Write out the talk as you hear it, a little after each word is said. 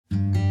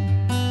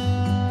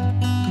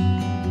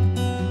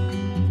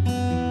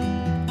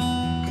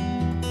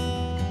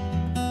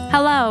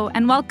Hello,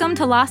 and welcome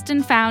to Lost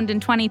and Found in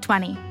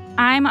 2020.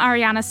 I'm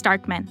Ariana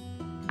Starkman.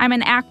 I'm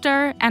an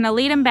actor and a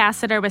lead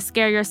ambassador with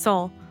Scare Your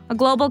Soul, a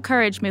global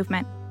courage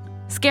movement.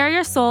 Scare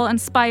Your Soul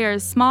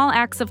inspires small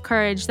acts of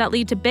courage that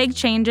lead to big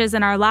changes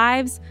in our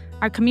lives,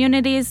 our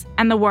communities,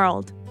 and the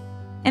world.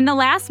 In the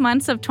last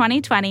months of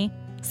 2020,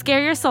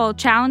 Scare Your Soul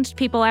challenged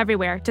people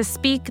everywhere to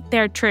speak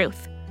their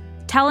truth,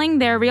 telling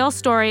their real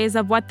stories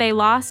of what they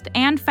lost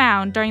and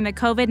found during the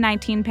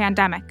COVID-19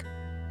 pandemic.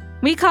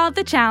 We called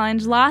the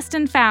challenge Lost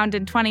and Found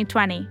in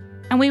 2020,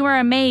 and we were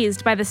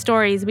amazed by the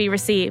stories we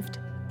received.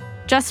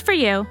 Just for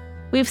you,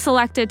 we've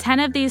selected 10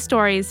 of these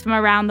stories from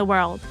around the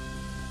world.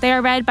 They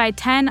are read by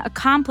 10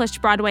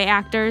 accomplished Broadway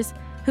actors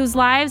whose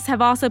lives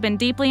have also been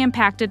deeply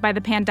impacted by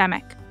the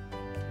pandemic.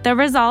 The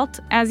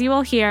result, as you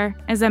will hear,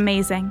 is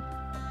amazing.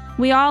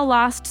 We all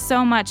lost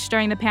so much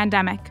during the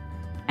pandemic,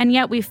 and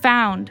yet we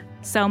found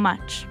so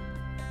much.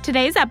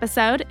 Today's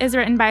episode is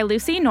written by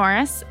Lucy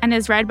Norris and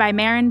is read by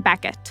Meryn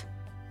Beckett.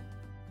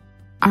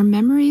 Are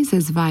memories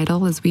as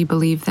vital as we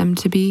believe them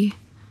to be?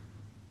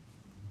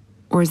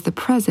 Or is the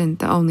present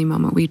the only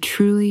moment we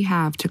truly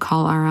have to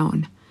call our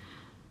own?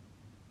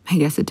 I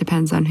guess it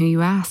depends on who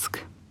you ask.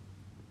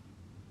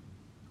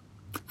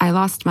 I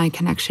lost my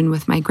connection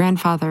with my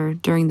grandfather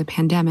during the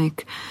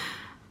pandemic,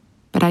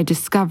 but I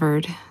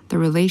discovered the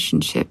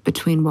relationship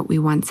between what we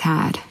once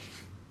had.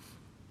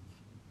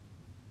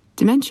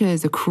 Dementia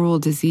is a cruel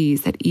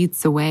disease that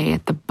eats away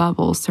at the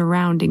bubble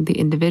surrounding the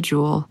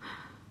individual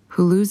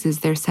who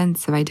loses their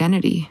sense of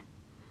identity.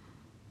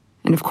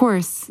 And of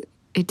course,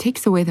 it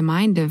takes away the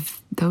mind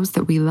of those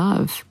that we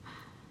love.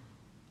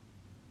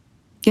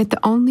 Yet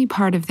the only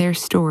part of their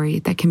story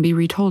that can be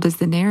retold is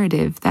the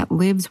narrative that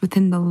lives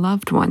within the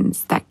loved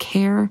ones that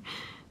care,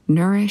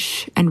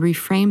 nourish, and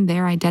reframe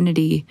their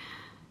identity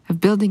of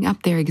building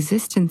up their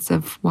existence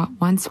of what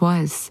once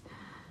was.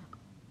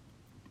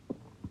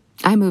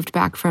 I moved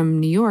back from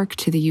New York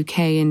to the UK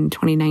in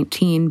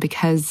 2019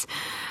 because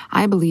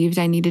I believed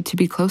I needed to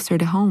be closer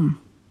to home.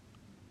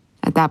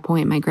 At that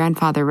point, my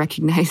grandfather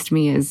recognized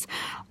me as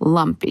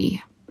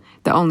Lumpy,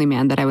 the only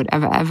man that I would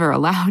ever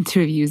allowed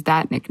to have used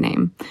that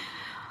nickname.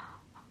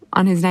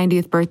 On his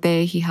 90th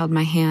birthday, he held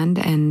my hand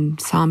and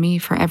saw me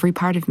for every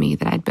part of me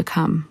that I'd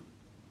become.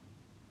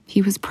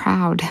 He was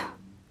proud.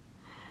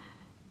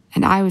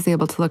 And I was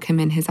able to look him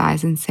in his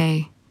eyes and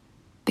say,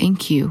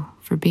 "Thank you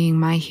for being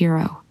my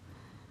hero."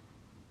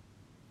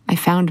 I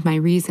found my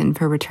reason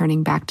for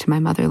returning back to my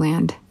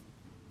motherland.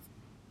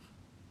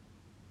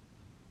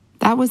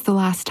 That was the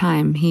last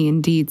time he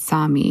indeed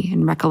saw me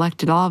and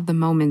recollected all of the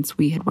moments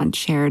we had once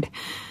shared.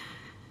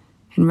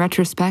 In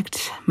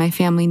retrospect, my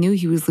family knew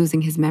he was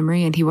losing his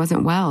memory and he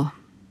wasn't well.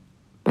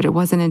 But it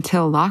wasn't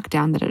until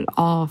lockdown that it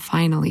all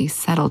finally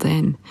settled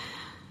in.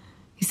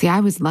 You see,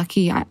 I was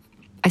lucky. I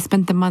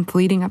spent the month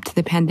leading up to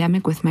the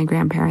pandemic with my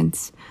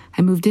grandparents.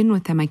 I moved in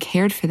with them, I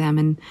cared for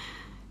them,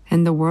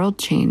 and the world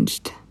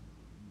changed.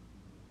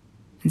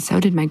 And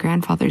so did my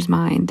grandfather's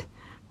mind.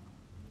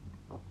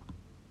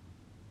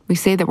 We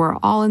say that we're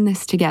all in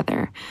this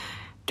together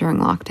during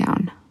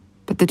lockdown,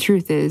 but the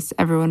truth is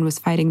everyone was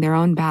fighting their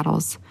own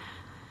battles.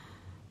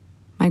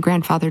 My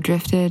grandfather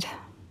drifted,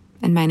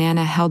 and my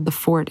Nana held the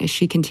fort as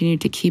she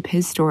continued to keep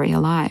his story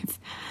alive.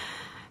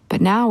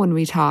 But now when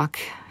we talk,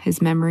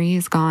 his memory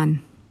is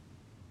gone.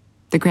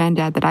 The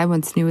granddad that I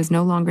once knew is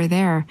no longer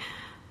there.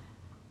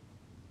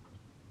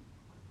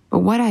 But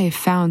what I have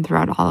found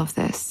throughout all of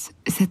this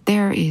is that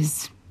there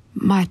is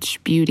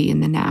much beauty in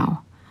the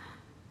now.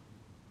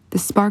 The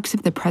sparks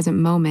of the present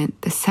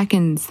moment, the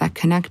seconds that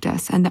connect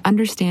us, and the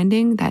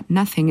understanding that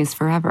nothing is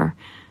forever.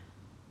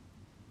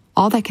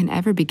 All that can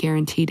ever be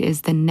guaranteed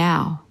is the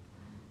now.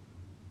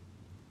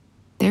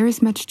 There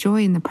is much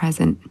joy in the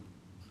present.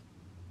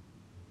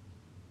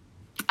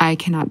 I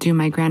cannot do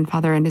my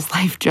grandfather and his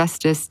life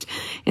justice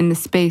in the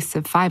space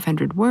of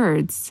 500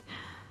 words,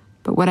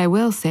 but what I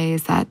will say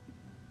is that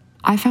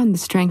I found the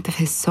strength of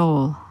his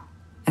soul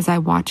as I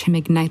watch him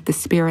ignite the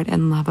spirit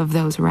and love of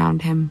those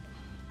around him.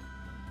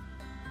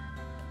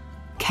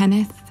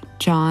 Kenneth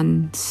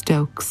John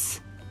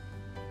Stokes,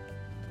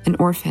 an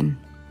orphan,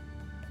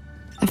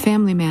 a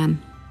family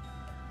man,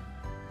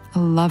 a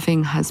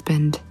loving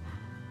husband,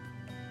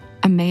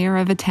 a mayor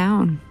of a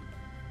town,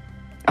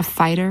 a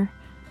fighter,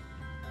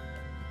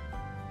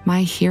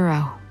 my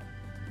hero.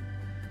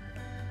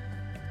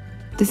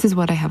 This is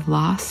what I have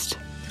lost,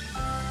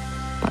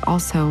 but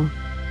also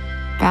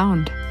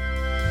found.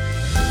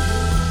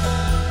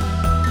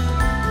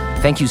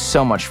 Thank you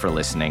so much for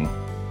listening.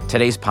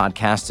 Today's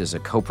podcast is a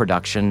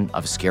co-production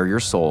of Scare Your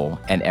Soul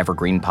and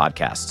Evergreen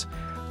Podcasts.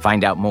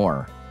 Find out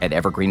more at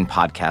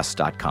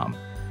evergreenpodcasts.com.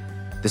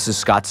 This is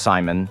Scott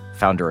Simon,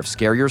 founder of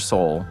Scare Your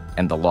Soul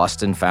and the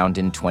Lost and Found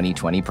in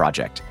 2020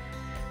 project.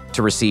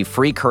 To receive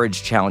free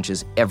courage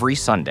challenges every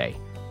Sunday,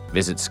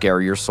 visit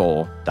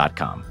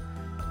scareyoursoul.com.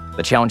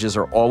 The challenges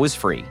are always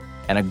free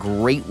and a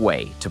great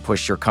way to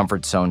push your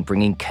comfort zone,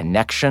 bringing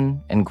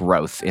connection and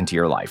growth into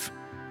your life.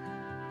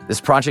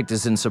 This project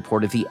is in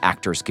support of the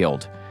Actors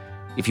Guild.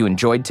 If you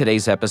enjoyed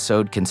today's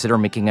episode, consider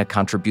making a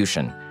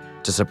contribution.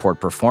 to support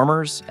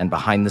performers and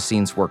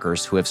behind-the-scenes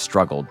workers who have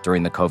struggled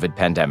during the COVID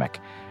pandemic.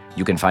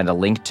 You can find a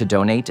link to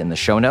donate in the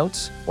show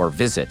notes or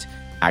visit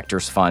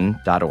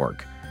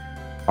actorsfund.org.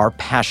 Our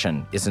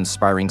passion is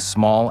inspiring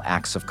small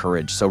acts of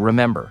courage, so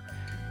remember,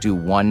 do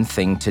one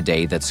thing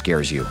today that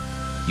scares you.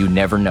 You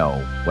never know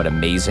what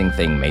amazing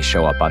thing may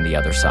show up on the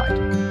other side.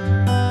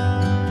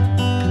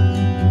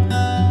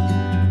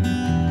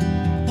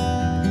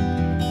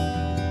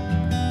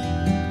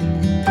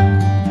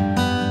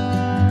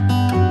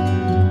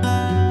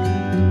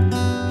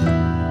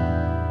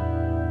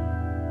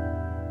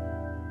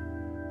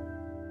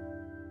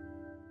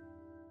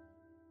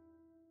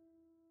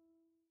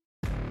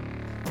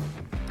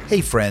 Hey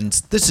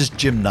friends, this is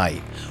Jim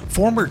Knight,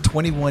 former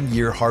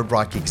 21-year Hard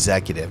Rock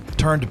executive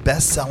turned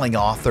best-selling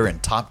author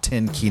and top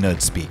 10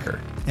 keynote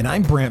speaker. And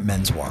I'm Brant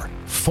Menswar,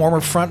 former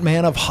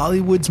frontman of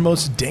Hollywood's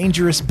most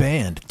dangerous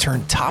band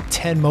turned top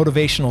 10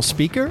 motivational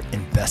speaker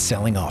and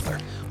best-selling author.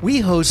 We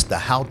host the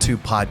how-to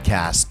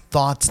podcast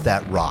Thoughts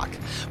That Rock,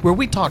 where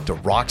we talk to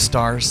rock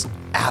stars,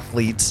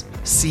 athletes,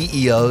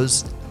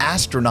 CEOs,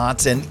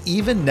 astronauts, and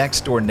even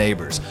next-door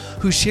neighbors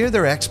who share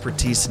their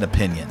expertise and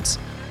opinions.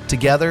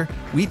 Together,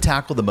 we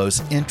tackle the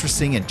most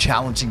interesting and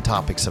challenging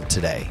topics of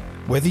today.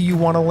 Whether you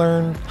want to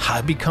learn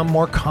how to become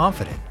more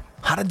confident,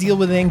 how to deal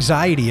with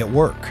anxiety at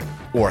work,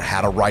 or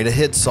how to write a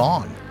hit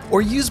song,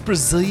 or use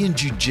Brazilian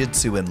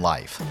Jiu-Jitsu in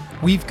life,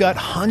 we've got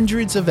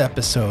hundreds of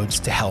episodes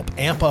to help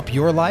amp up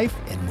your life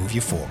and move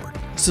you forward.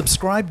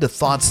 Subscribe to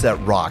Thoughts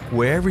That Rock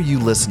wherever you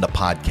listen to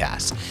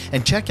podcasts,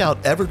 and check out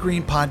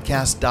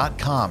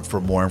evergreenpodcast.com for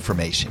more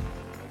information.